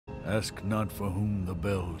Ask not for whom the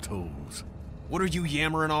bell tolls. What are you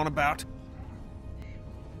yammering on about?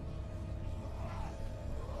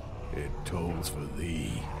 It tolls for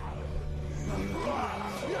thee.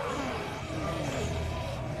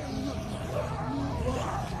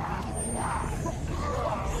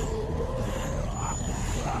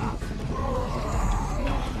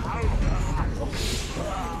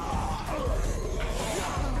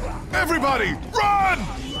 Everybody, run!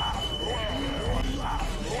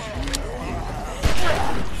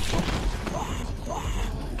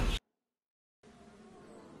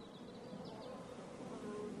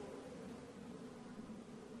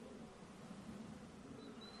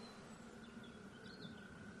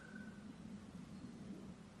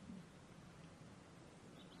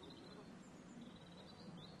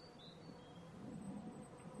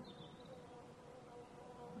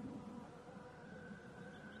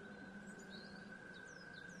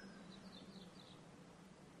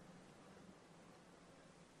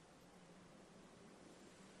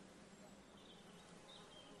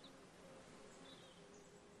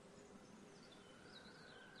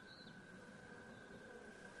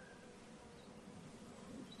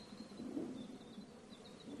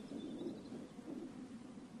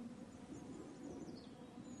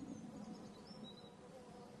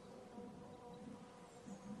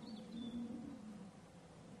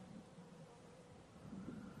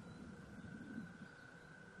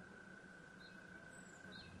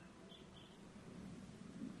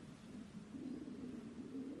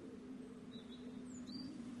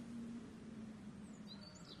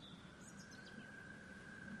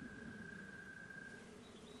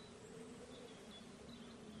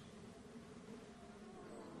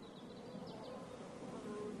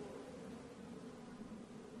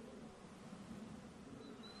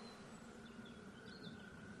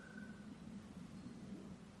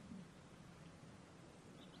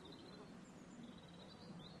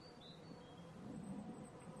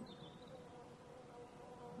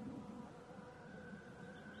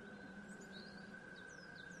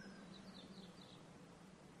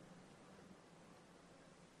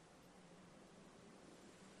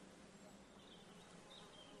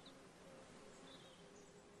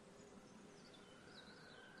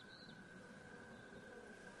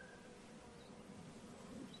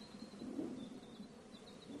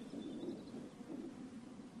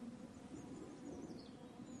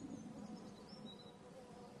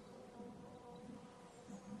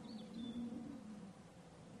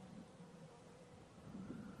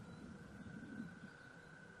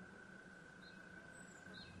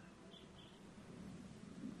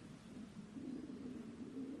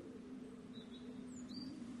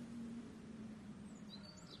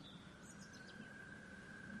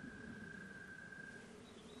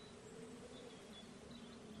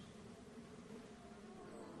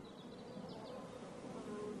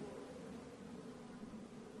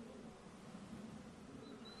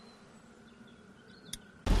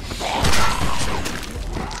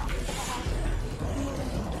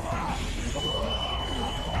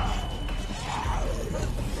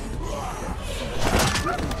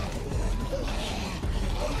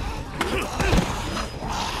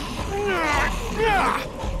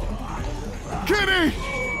 Kitty!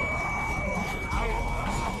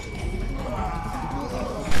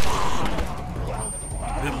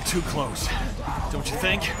 A little too close, don't you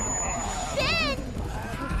think? Ben!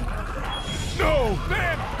 No!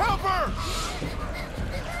 Ben, help her!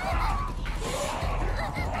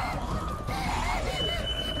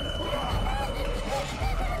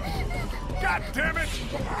 God damn it!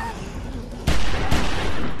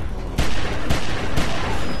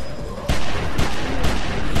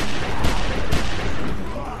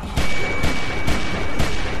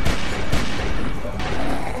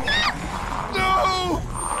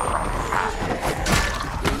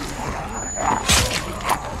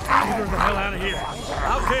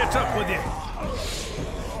 I'll catch up with you.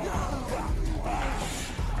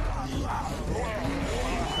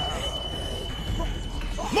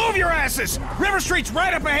 Move your asses! River Street's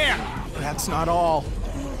right up ahead! That's not all.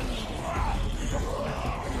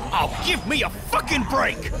 Oh, give me a fucking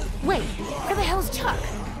break! Wait, where the hell's Chuck?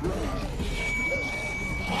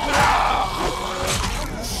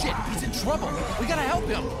 Shit, he's in trouble. We gotta help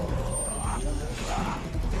him.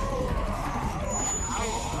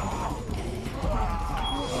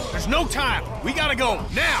 There's no time! We gotta go,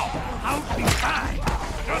 now! I'll be fine!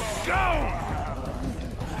 Just go!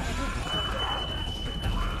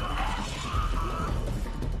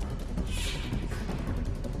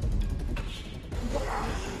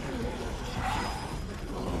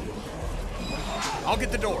 I'll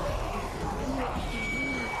get the door.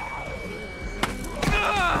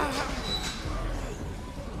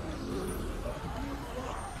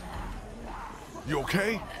 You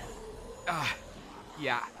okay?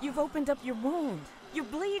 Yeah. You've opened up your wound. You're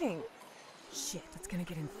bleeding. Shit, it's gonna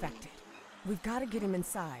get infected. We've gotta get him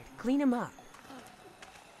inside. Clean him up.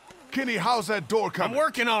 Kenny, how's that door I'm coming?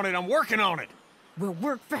 working on it. I'm working on it. We'll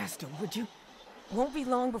work faster, would you? Won't be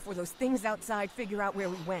long before those things outside figure out where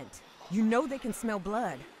we went. You know they can smell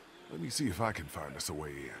blood. Let me see if I can find us a way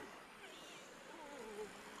in.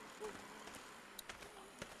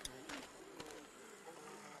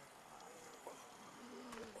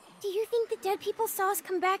 Do you think the dead people saw us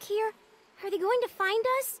come back here? Are they going to find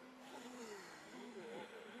us?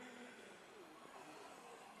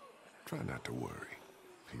 Try not to worry.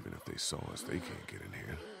 Even if they saw us, they can't get in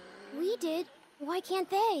here. We did. Why can't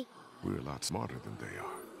they? We're a lot smarter than they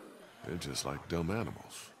are. They're just like dumb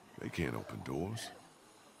animals. They can't open doors.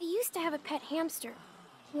 I used to have a pet hamster.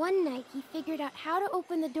 One night, he figured out how to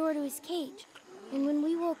open the door to his cage. And when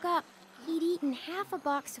we woke up, he'd eaten half a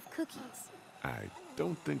box of cookies. I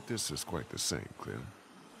don't think this is quite the same, Clem.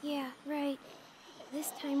 Yeah, right.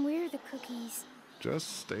 This time we're the cookies.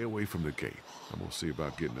 Just stay away from the gate. I'm gonna see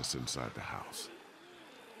about getting us inside the house.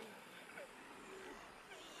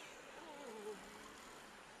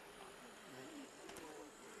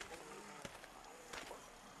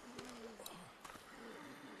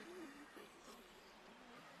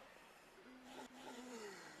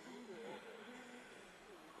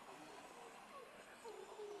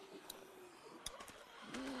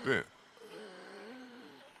 Ben.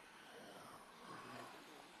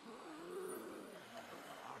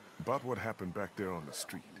 About what happened back there on the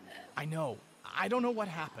street. I know. I don't know what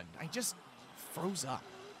happened. I just froze up.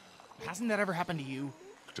 Hasn't that ever happened to you?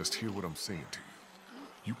 Just hear what I'm saying to you.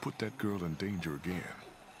 You put that girl in danger again,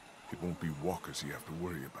 it won't be walkers you have to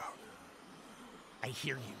worry about. I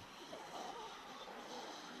hear you.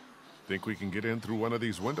 Think we can get in through one of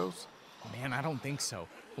these windows? Man, I don't think so.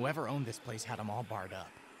 Whoever owned this place had them all barred up.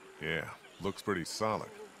 Yeah, looks pretty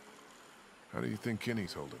solid. How do you think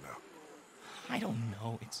Kenny's holding up? I don't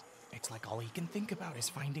know. It's like all he can think about is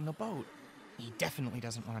finding a boat. He definitely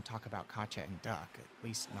doesn't want to talk about Katjaa and Duck, at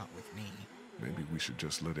least not with me. Maybe we should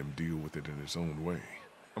just let him deal with it in his own way.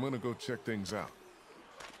 I'm gonna go check things out.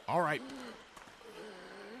 All right.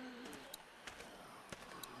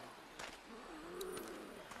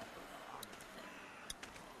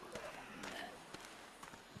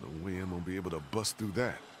 No way I'm gonna be able to bust through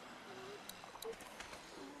that.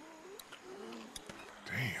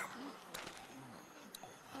 Damn.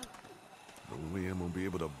 No way I'm gonna be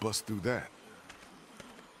able to bust through that.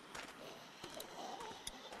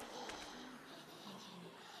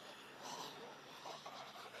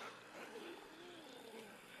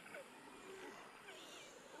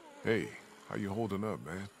 Hey, how you holding up,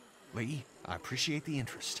 man? Lee, I appreciate the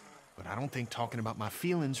interest, but I don't think talking about my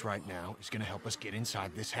feelings right now is gonna help us get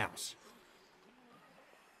inside this house.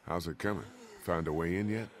 How's it coming? Found a way in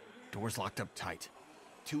yet? Door's locked up tight.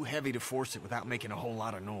 Too heavy to force it without making a whole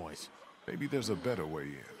lot of noise. Maybe there's a better way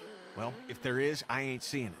in. Well, if there is, I ain't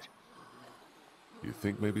seeing it. You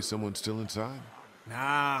think maybe someone's still inside?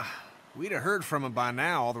 Nah, we'd have heard from him by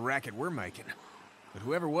now, all the racket we're making. But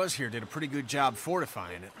whoever was here did a pretty good job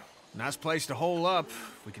fortifying it. Nice place to hole up.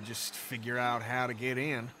 If we could just figure out how to get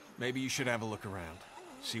in. Maybe you should have a look around.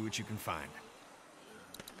 See what you can find.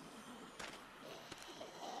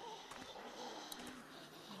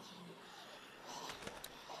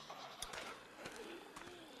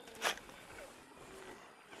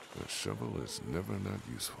 A shovel is never not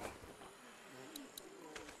useful.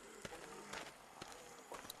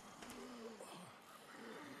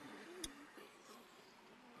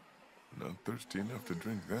 Not thirsty enough to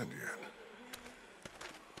drink that yet.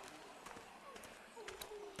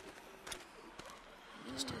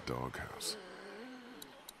 Just a doghouse.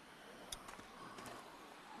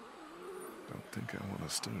 Don't think I want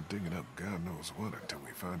to start digging up God knows what until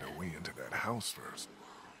we find a way into that house first.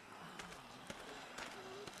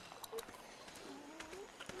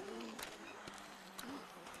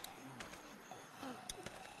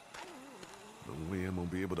 No way I'm gonna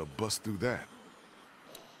be able to bust through that.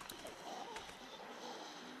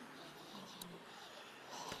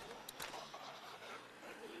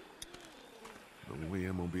 No way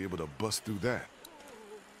I'm gonna be able to bust through that.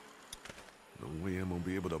 No way I'm gonna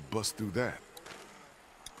be able to bust through that.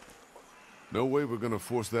 No way we're gonna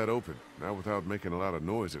force that open. Not without making a lot of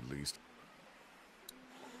noise, at least.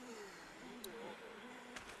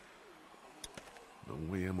 No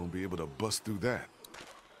way I'm gonna be able to bust through that.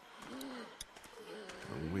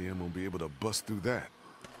 No way I'm gonna be able to bust through that.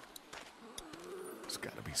 There's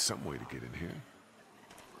gotta be some way to get in here.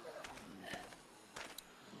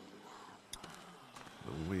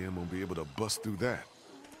 No way I'm gonna be able to bust through that.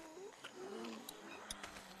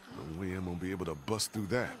 way I'm gonna be able to bust through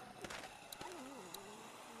that.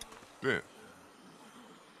 Ben,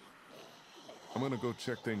 I'm gonna go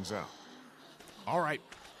check things out. All right.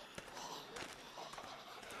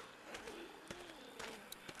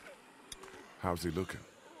 How's he looking?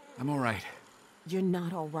 I'm all right. You're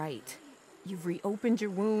not all right. You've reopened your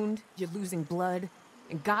wound, you're losing blood,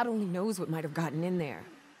 and God only knows what might have gotten in there.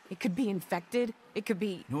 It could be infected, it could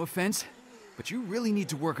be... No offense, but you really need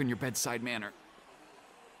to work on your bedside manner.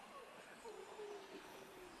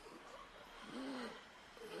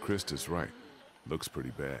 Krista's right. Looks pretty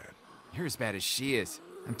bad. You're as bad as she is.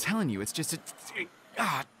 I'm telling you, it's just a...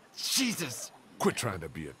 Ah, Jesus! Quit trying to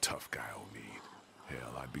be a tough guy, O'Need.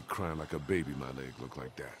 Hell, I'd be crying like a baby my leg looked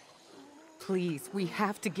like that. Please, we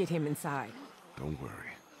have to get him inside. Don't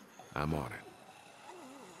worry. I'm on it.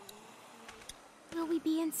 Will we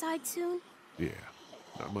be inside soon? Yeah,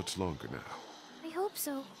 not much longer now. I hope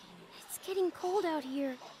so. It's getting cold out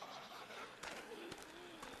here.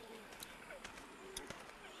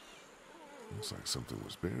 Looks like something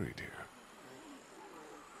was buried here.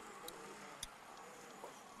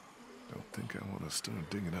 Don't think I want to start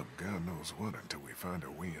digging up God knows what until we find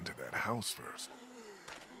our way into that house first.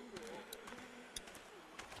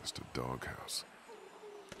 Just a doghouse.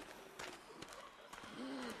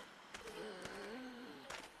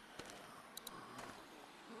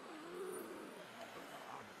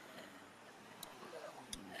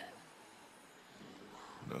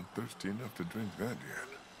 Not thirsty enough to drink that yet.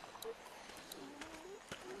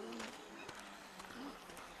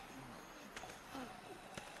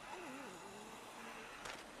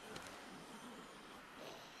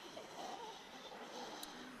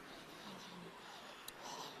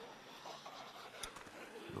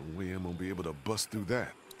 No way I'm gonna be able to bust through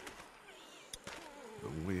that. No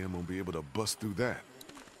way I'm gonna be able to bust through that.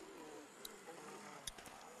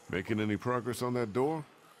 Making any progress on that door?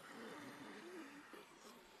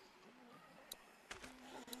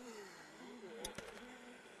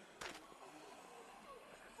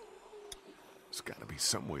 There's gotta be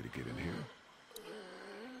some way to get in here.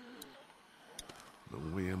 No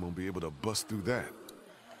way I'm gonna be able to bust through that.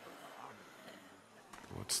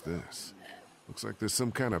 What's this? Looks like there's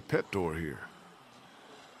some kind of pet door here.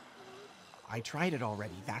 I tried it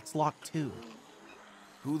already. That's locked too.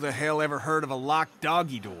 Who the hell ever heard of a locked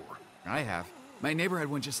doggy door? I have. My neighbor had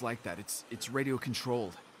one just like that. It's radio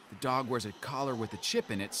controlled. The dog wears a collar with a chip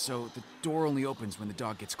in it, so the door only opens when the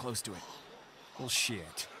dog gets close to it. Well,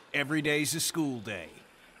 shit. Every day's a school day.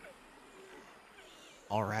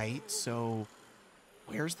 All right, so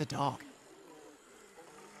where's the dog?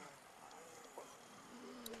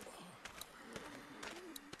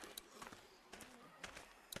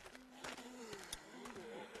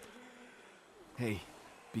 Hey,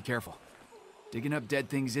 be careful. Digging up dead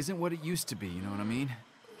things isn't what it used to be, you know what I mean?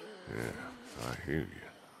 Yeah, I hear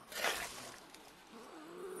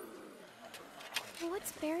you.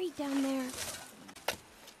 What's buried down there?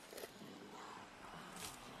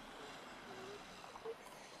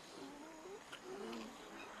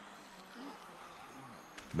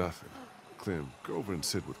 Nothing. Clem, go over and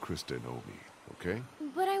sit with Krista and Omi, okay?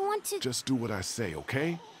 But I want to... Just do what I say,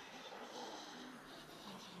 okay?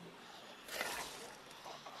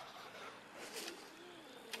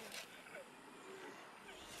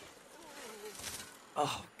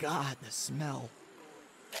 Oh, God, the smell.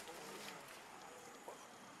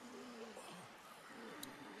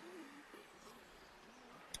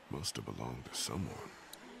 Must have belonged to someone.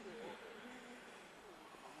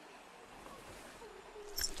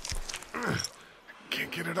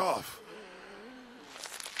 Can't get it off.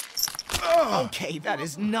 Okay, that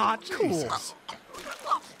is not cool. Jesus.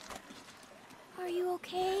 Are you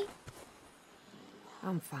okay?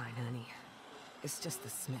 I'm fine, honey. It's just the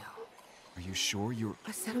smell. Are you sure you're...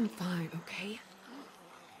 I said I'm fine, okay?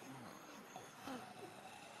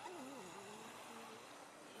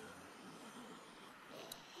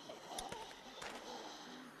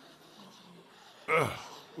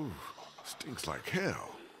 Ooh, stinks like hell.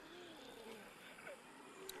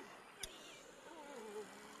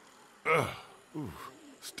 Ooh,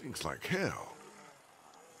 stinks like hell.